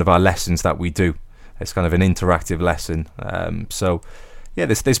showcasing one of our lessons that we do. It's kind of an interactive lesson. Yeah,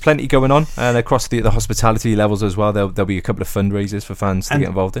 there's plenty going on, and across the hospitality levels as well. There'll be a couple of fundraisers for fans to get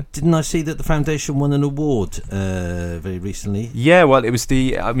involved in. Didn't I see that the Foundation won an award very recently? Yeah, well, it was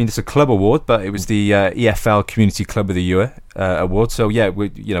it's a club award, but it was the EFL Community Club of the Year award. So yeah, we're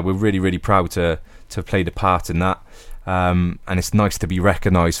really, really proud to have played a part in that. And it's nice to be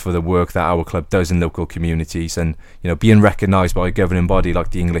recognised for the work that our club does in local communities, and being recognised by a governing body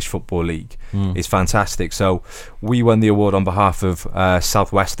like the English Football League is fantastic. So we won the award on behalf of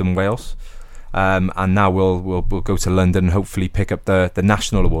South Western Wales, and now we'll go to London and hopefully pick up the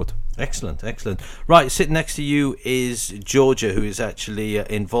national award. Excellent. Right, sitting next to you is Georgia, who is actually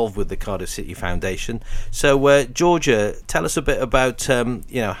involved with the Cardiff City Foundation. So, Georgia, tell us a bit about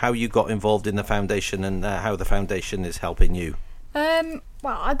how you got involved in the foundation and how the foundation is helping you. Well,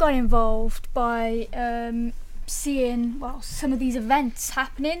 I got involved by seeing some of these events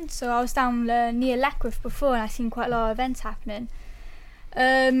happening. So I was down near Leckwith before, and I seen quite a lot of events happening.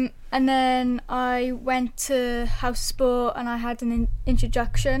 And then I went to House of Sport and I had an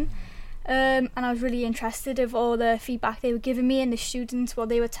introduction. And I was really interested of all the feedback they were giving me and the students, what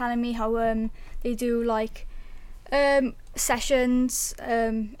they were telling me, how they do like sessions,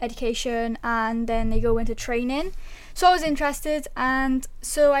 education, and then they go into training. So I was interested, and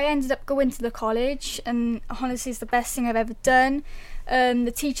so I ended up going to the college, and honestly it's the best thing I've ever done.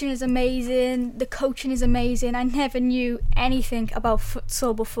 The teaching is amazing, the coaching is amazing. I never knew anything about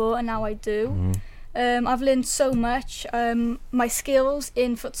futsal before, and now I do. I've learned so much. My skills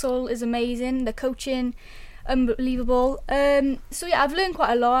in futsal is amazing, the coaching unbelievable. So yeah, I've learned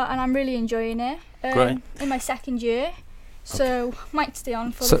quite a lot and I'm really enjoying it. Great. In my second year, so might stay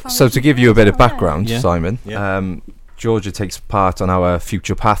on for the So foundation to give you a bit of as well, yeah. background, Yeah. Simon, Yeah. Georgia takes part on our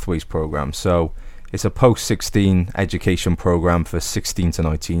Future Pathways program. So it's a post-16 education program for 16 to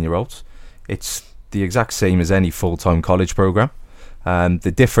 19-year-olds. It's the exact same as any full-time college program.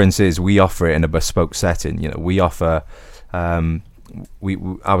 The difference is we offer it in a bespoke setting. You know, we offer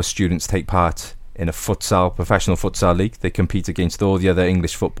our students take part in a professional futsal league. They compete against all the other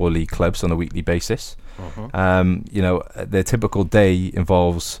English Football League clubs on a weekly basis. You know, their typical day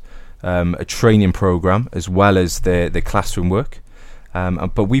involves a training program as well as their classroom work.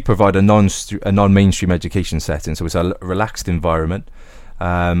 But we provide a non-mainstream education setting, so it's a relaxed environment.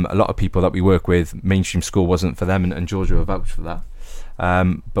 A lot of people that we work with, mainstream school wasn't for them, and Georgia will vouch for that.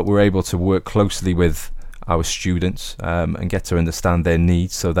 But we're able to work closely with our students and get to understand their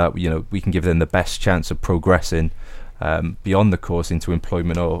needs, so that we can give them the best chance of progressing beyond the course into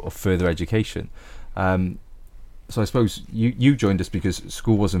employment or further education. So I suppose you joined us because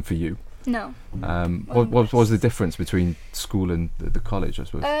school wasn't for you. No. What was the difference between school and the college, I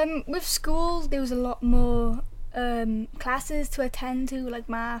suppose? With school, there was a lot more classes to attend to, like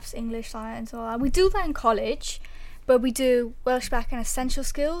maths, English, science, all that. We do that in college, but we do Welsh Back and Essential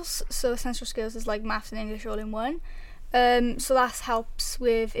Skills. So Essential Skills is like maths and English all in one. So that helps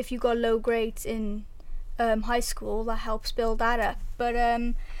with if you got low grades in high school, that helps build that up. But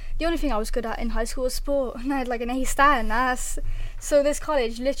the only thing I was good at in high school was sport, and I had like an A star in that. So this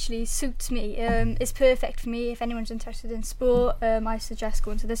college literally suits me. It's perfect for me. If anyone's interested in sport, I suggest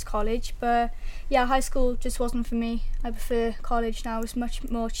going to this college. But yeah, high school just wasn't for me. I prefer college now. It's much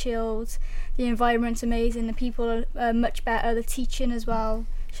more chilled. The environment's amazing. The people are much better. The teaching as well,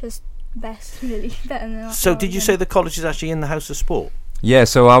 it's just best, really better than that. So did you say the college is actually in the House of Sport? Yeah,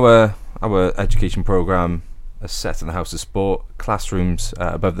 so our education program is set in the House of Sport, classrooms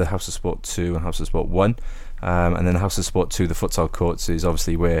above the House of Sport 2 and House of Sport 1, and then the House of Sport 2, the futsal courts, is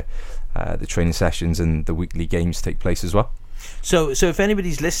obviously where the training sessions and the weekly games take place as well. So if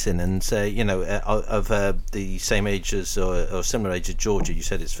anybody's listening and say, of the same age as or similar age as Georgia, you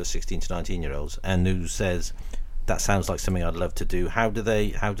said it's for 16 to 19-year-olds, and who says that sounds like something I'd love to do, how do they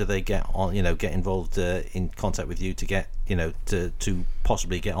get on, get involved in contact with you to get, to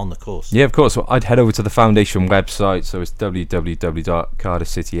possibly get on the course? Yeah, of course. Well, I'd head over to the foundation website, so it's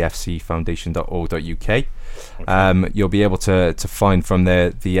www.cardiffcityfcfoundation.org.uk. Okay. You'll be able to find from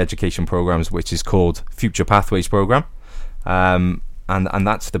there the education programs, which is called Future Pathways program, and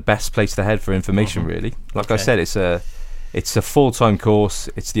that's the best place to head for information. Really, like I said, it's a full-time course.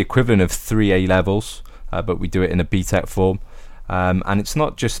 It's the equivalent of 3 A levels. But we do it in a BTEC form, and it's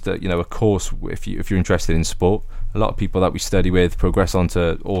not just a course. If you're interested in sport, a lot of people that we study with progress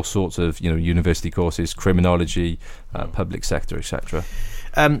onto all sorts of university courses, criminology, public sector, etc.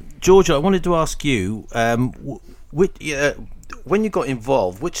 Georgia, I wanted to ask you, when you got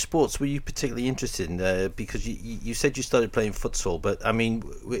involved, which sports were you particularly interested in? Because you said you started playing futsal, but I mean,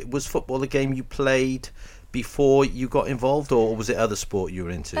 was football the game you played before you got involved, or was it other sport you were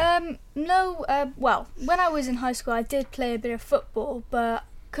into? No, well, when I was in high school I did play a bit of football, but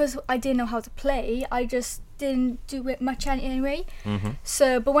because I didn't know how to play, I just didn't do it much anyway.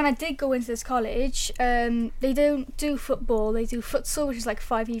 So, but when I did go into this college, they don't do football, they do futsal, which is like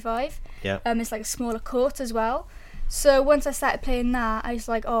 5v5. Yeah. It's like a smaller court as well. So once I started playing that, I was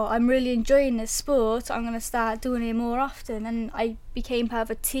like, oh, I'm really enjoying this sport, I'm going to start doing it more often, and I became part of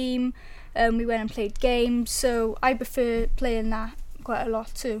a team. We went and played games, so I prefer playing that quite a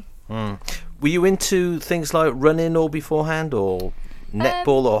lot too. Were you into things like running or beforehand, or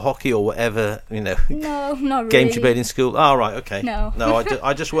netball or hockey or whatever, No, not really. games you played in school? Oh, right, okay. No.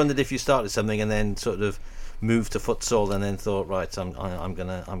 I just wondered if you started something and then sort of moved to futsal and then thought, right, I'm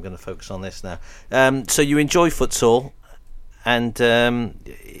gonna focus on this now. So you enjoy futsal, and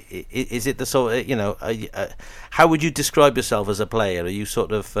is it the sort of, how would you describe yourself as a player? Are you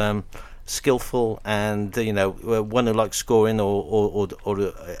sort of skillful and one who likes scoring, or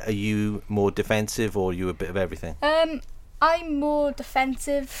are you more defensive, or are you a bit of everything? I'm more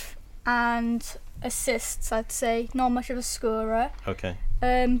defensive and assists, I'd say. Not much of a scorer. Okay.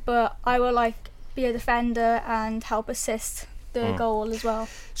 But I will be a defender and help assist the goal as well.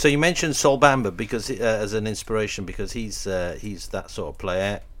 So you mentioned Sol Bamba because as an inspiration, because he's that sort of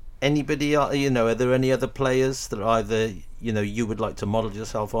player. Anybody, are there any other players that either you would like to model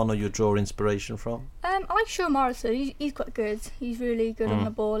yourself on or you draw inspiration from? I like Sean Morrison. He's quite good. He's really good on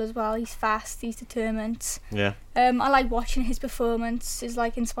the ball as well. He's fast. He's determined. Yeah. I like watching his performance. It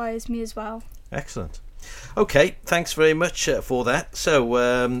inspires me as well. Excellent. Okay, thanks very much for that.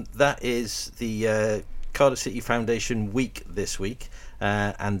 So that is the Cardiff City Foundation week this week.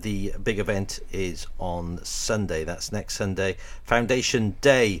 And the big event is on Sunday. That's next Sunday. Foundation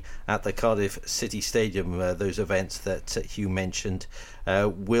Day at the Cardiff City Stadium. Those events that Hugh mentioned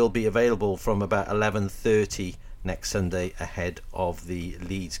will be available from about 11:30 next Sunday ahead of the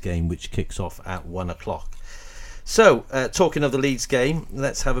Leeds game, which kicks off at 1 o'clock. So, talking of the Leeds game,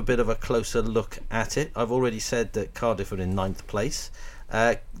 let's have a bit of a closer look at it. I've already said that Cardiff are in 9th place.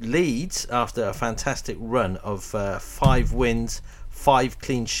 Leeds, after a fantastic run of 5 wins, 5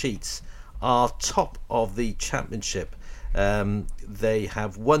 clean sheets, are top of the championship. They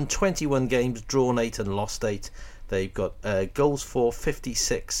have won 21 games, drawn 8 and lost 8. They've got goals for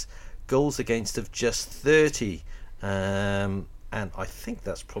 56, goals against of just 30, and I think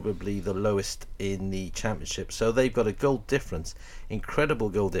that's probably the lowest in the championship. So they've got a goal difference, incredible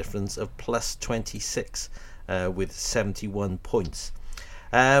goal difference of plus 26 with 71 points.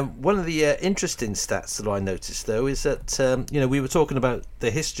 One of the interesting stats that I noticed, though, is that we were talking about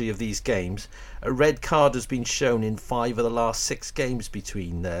the history of these games. A red card has been shown in 5 of the last 6 games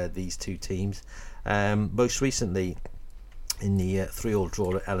between these two teams. Most recently, in the 3-3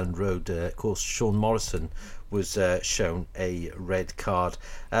 draw at Elland Road, of course, Sean Morrison was shown a red card.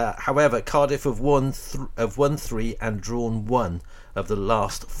 However, Cardiff have won 3 and drawn 1 of the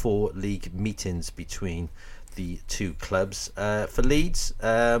last 4 league meetings between the two clubs. For Leeds,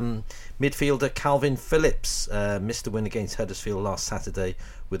 midfielder Calvin Phillips missed a win against Huddersfield last Saturday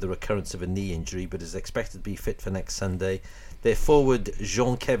with the recurrence of a knee injury, but is expected to be fit for next Sunday. Their forward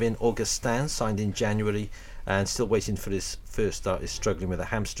Jean-Kevin Augustin, signed in January and still waiting for his first start, is struggling with a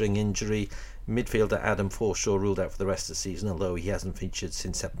hamstring injury. Midfielder Adam Forshaw ruled out for the rest of the season, although he hasn't featured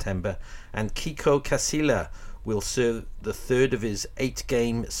since September. And Kiko Casilla will serve the 3rd of his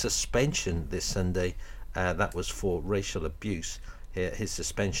 8-game suspension this Sunday. That was for racial abuse. His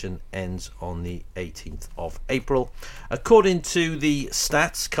suspension ends on the 18th of April. According to the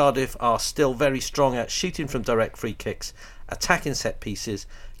stats, Cardiff are still very strong at shooting from direct free kicks, attacking set pieces,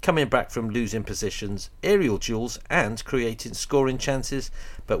 coming back from losing positions, aerial duels and creating scoring chances,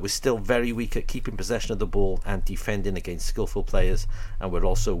 but we're still very weak at keeping possession of the ball and defending against skillful players, and we're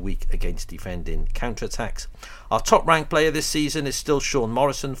also weak against defending counter-attacks. Our top ranked player this season is still Sean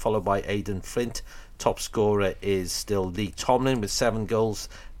Morrison, followed by Aidan Flint. Top scorer is still Lee Tomlin with 7 goals,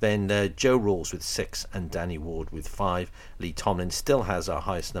 then Joe Rawls with 6 and Danny Ward with 5. Lee Tomlin still has our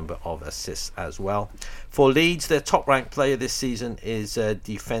highest number of assists as well. For Leeds, their top ranked player this season is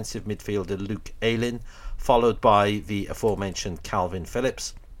defensive midfielder Luke Ayling, followed by the aforementioned Calvin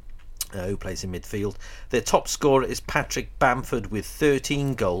Phillips, who plays in midfield. Their top scorer is Patrick Bamford with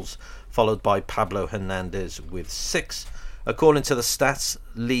 13 goals, followed by Pablo Hernandez with 6. According to the stats,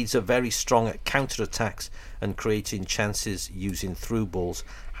 Leeds are very strong at counter-attacks and creating chances using through balls.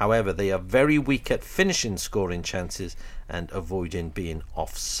 However, they are very weak at finishing scoring chances and avoiding being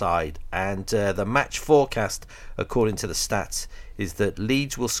offside. And the match forecast, according to the stats, is that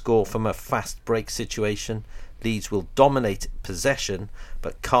Leeds will score from a fast break situation. Leeds will dominate possession,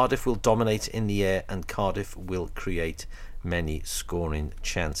 but Cardiff will dominate in the air and Cardiff will create many scoring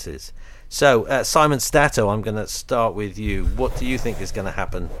chances. So, Simon Stato, I'm going to start with you. What do you think is going to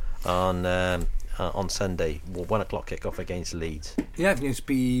happen on Sunday, 1 o'clock kickoff against Leeds? Yeah, I think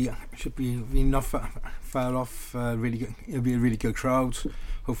should be not far off. Really good. It'll be a really good crowd.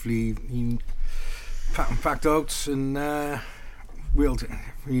 Hopefully, packed out, and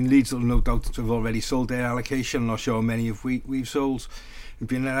Leeds will no doubt have already sold their allocation. I'm not sure how many of we've sold. It'll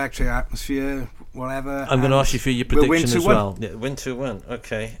be an electric atmosphere, whatever. I'm going to ask you for your prediction as well. Yeah, win 2-1.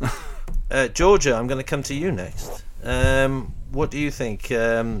 Okay. Georgia, I'm going to come to you next. What do you think?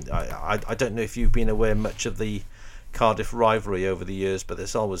 I don't know if you've been aware much of the Cardiff rivalry over the years, but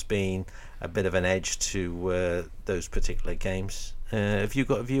there's always been a bit of an edge to those particular games. Have you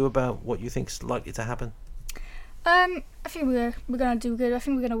got a view about what you think is likely to happen? I think we're going to do good. I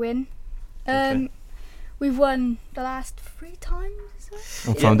think we're going to win. Okay. We've won the last 3 times.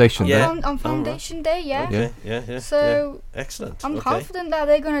 On Foundation Day. On Foundation Day, yeah. Okay, yeah. So excellent. I'm confident that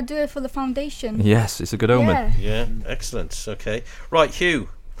they're going to do it for the foundation. Yes, it's a good omen. Yeah, excellent. Okay, right, Hugh,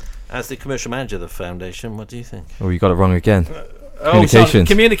 as the commercial manager of the foundation, what do you think? Oh, you got it wrong again. Communications.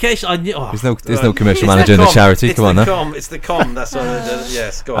 Communication. I knew. There's no commercial manager in the charity. Come on, now. It's the com. That's what.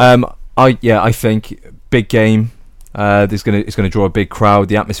 Yes, go on. I think big game. It's going to draw a big crowd.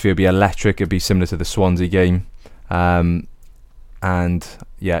 The atmosphere will be electric. It'll be similar to the Swansea game. And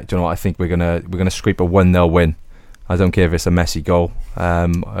yeah, do you know what? I think we're gonna scrape a 1-0 win. I don't care if it's a messy goal. I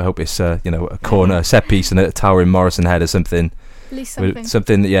hope it's a corner, a set piece, and a towering Morrison head or something. At least something.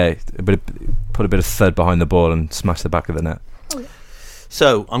 Something, yeah. Put a bit of thud behind the ball and smash the back of the net. Oh, yeah.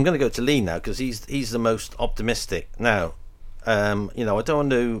 So I'm going to go to Lee now because he's the most optimistic. Now, I don't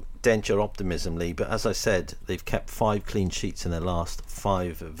want to dent your optimism, Lee, but as I said, they've kept 5 clean sheets in their last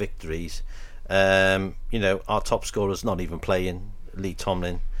 5 victories. Our top scorer's not even playing, Lee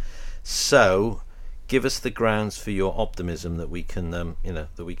Tomlin. So, give us the grounds for your optimism that we can,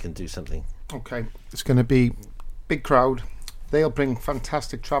 that we can do something. Okay, it's going to be big crowd. They'll bring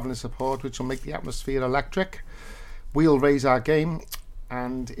fantastic travelling support, which will make the atmosphere electric. We'll raise our game,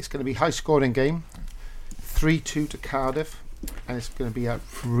 and it's going to be high-scoring game. 3-2 to Cardiff, and it's going to be a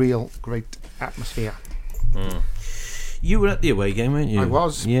real great atmosphere. You were at the away game, weren't you? I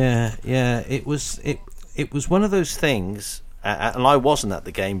was. Yeah. It was one of those things, and I wasn't at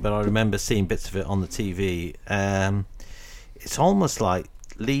the game, but I remember seeing bits of it on the TV. It's almost like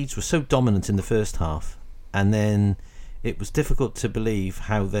Leeds were so dominant in the first half, and then it was difficult to believe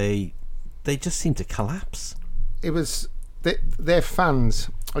how they just seemed to collapse. It was their fans.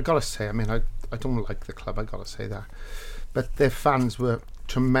 I gotta say, I mean, I don't like the club. I gotta say that, but their fans were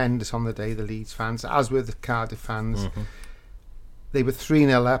tremendous on the day, the Leeds fans, as were the Cardiff fans. They were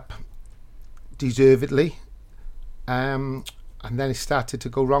 3-0 up, deservedly, and then it started to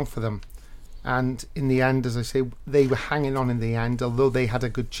go wrong for them. And in the end, as I say, they were hanging on in the end, although they had a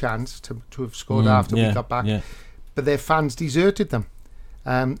good chance to have scored after we got back. Yeah. But their fans deserted them.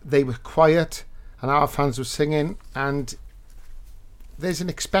 They were quiet, and our fans were singing, and there's an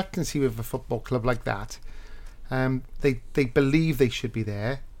expectancy with a football club like that. They believe they should be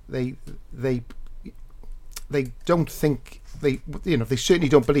there. They don't think they certainly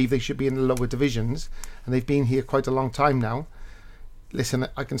don't believe they should be in the lower divisions, and they've been here quite a long time now. Listen,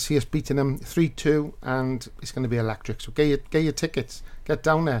 I can see us beating them 3-2, and it's going to be electric. So get your tickets, get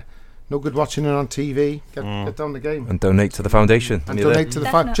down there. No good watching it on TV. Get down the game and donate to the foundation. And donate to the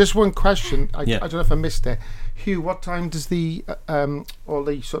foundation. Just one question. I don't know if I missed it. Hugh, what time does the all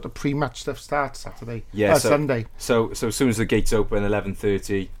the sort of pre-match stuff start Saturday? Sunday. So as soon as the gates open,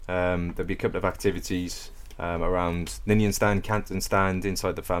 11:30, there'll be a couple of activities around Ninian stand, Canton stand,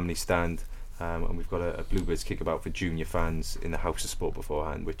 inside the family stand. And we've got a Bluebirds kickabout for junior fans in the House of Sport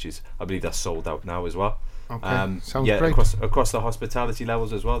beforehand, which is, I believe, that's sold out now as well. Okay, sounds great. Across the hospitality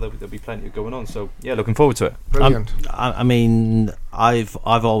levels as well, there'll be plenty going on. So yeah, looking forward to it. Brilliant. I mean, I've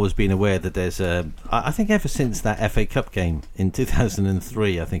always been aware that there's I think ever since that FA Cup game in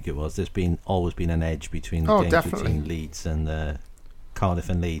 2003, I think it was, there's always been an edge between the games between Leeds and Cardiff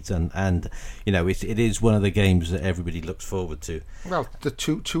and Leeds, and it is one of the games that everybody looks forward to. Well, the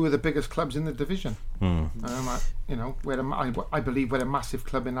two of the biggest clubs in the division. I believe we're a massive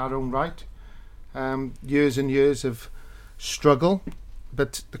club in our own right. Years and years of struggle,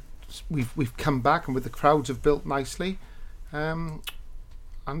 but we've come back, and with the crowds have built nicely, and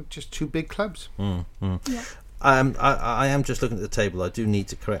just 2 big clubs. Yeah. I am just looking at the table. I do need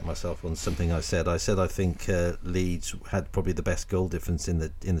to correct myself on something I said. I think Leeds had probably the best goal difference in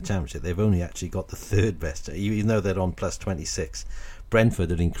the championship. They've only actually got the 3rd best, even though they're on plus 26.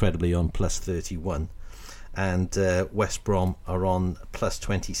 Brentford are incredibly on plus 31, and West Brom are on plus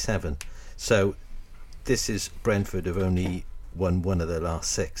 27. So this is Brentford have only won 1 of their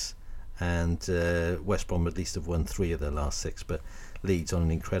last 6, and West Brom at least have won 3 of their last 6. But Leeds on an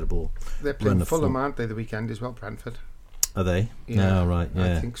incredible They're playing Fulham, aren't they, the weekend as well, Brentford? Are they? Yeah, right,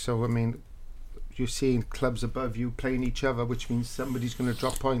 yeah. I think so. I mean, you're seeing clubs above you playing each other, which means somebody's going to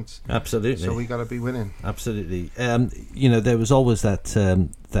drop points. Absolutely. So we got to be winning. Absolutely. There was always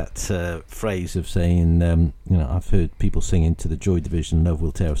that phrase of saying, I've heard people singing to the Joy Division, love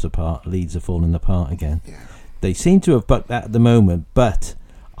will tear us apart, Leeds are falling apart again. Yeah. They seem to have bucked that at the moment, but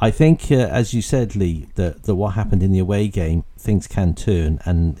I think, as you said, Lee, that what happened in the away game, things can turn,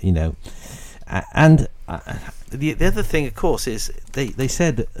 and the other thing, of course, is they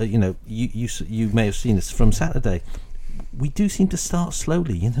said, you may have seen this from Saturday. We do seem to start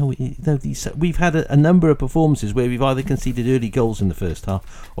slowly. We've had a number of performances where we've either conceded early goals in the first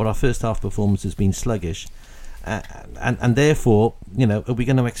half, or our first half performance has been sluggish. and therefore, are we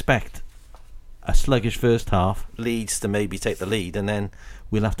going to expect a sluggish first half, Leeds to maybe take the lead, and then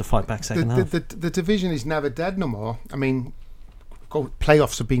we'll have to fight back second half? The division is never dead no more. I mean,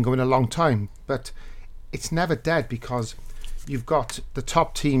 playoffs have been going a long time, but it's never dead because you've got the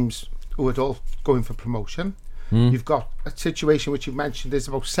top teams who are all going for promotion. You've got a situation which you've mentioned. There's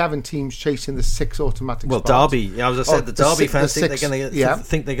about 7 teams chasing the 6 automatic spots. Derby. As I said, the Derby fans think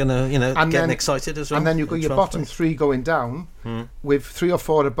they're going to getting excited as well. And then you've got your bottom 3 going down with 3 or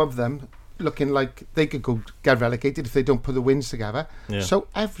 4 above them looking like they could go get relegated if they don't put the wins together. Yeah. So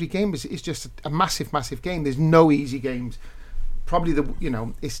every game is just a massive game. There's no easy games. Probably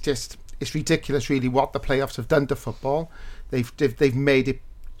it's ridiculous really what the playoffs have done to football. They've made it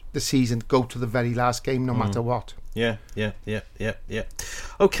the season go to the very last game no matter what. Yeah.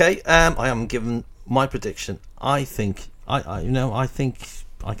 Okay, I am given my prediction. I think I think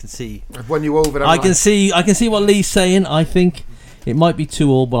I can see. I've won you over. I can see what Lee's saying. I think it might be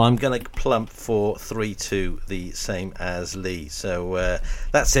 2-2, but I'm going to plump for 3-2, the same as Lee. So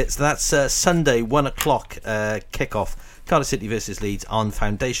that's it. So that's Sunday 1:00 kickoff. Cardiff City versus Leeds on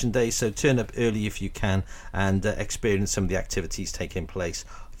Foundation Day. So turn up early if you can and experience some of the activities taking place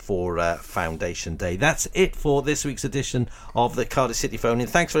for Foundation Day. That's it for this week's edition of the Cardiff City Phone-In.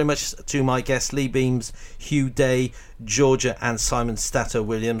 Thanks very much to my guests Lee Beams, Hugh Day, Georgia and Simon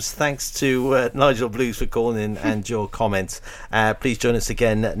Stato-Williams. Thanks to Nigel Blues for calling in and your comments. Please join us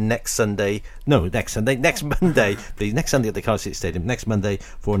again next Monday, please, next Sunday at the Cardiff City Stadium, next Monday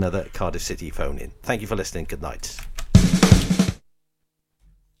for another Cardiff City Phone-In. Thank you for listening. Good night.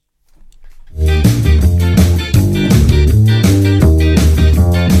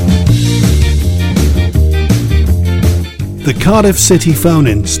 The Cardiff City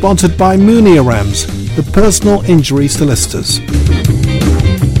Phone-In, sponsored by Mooney Rams, the personal injury solicitors.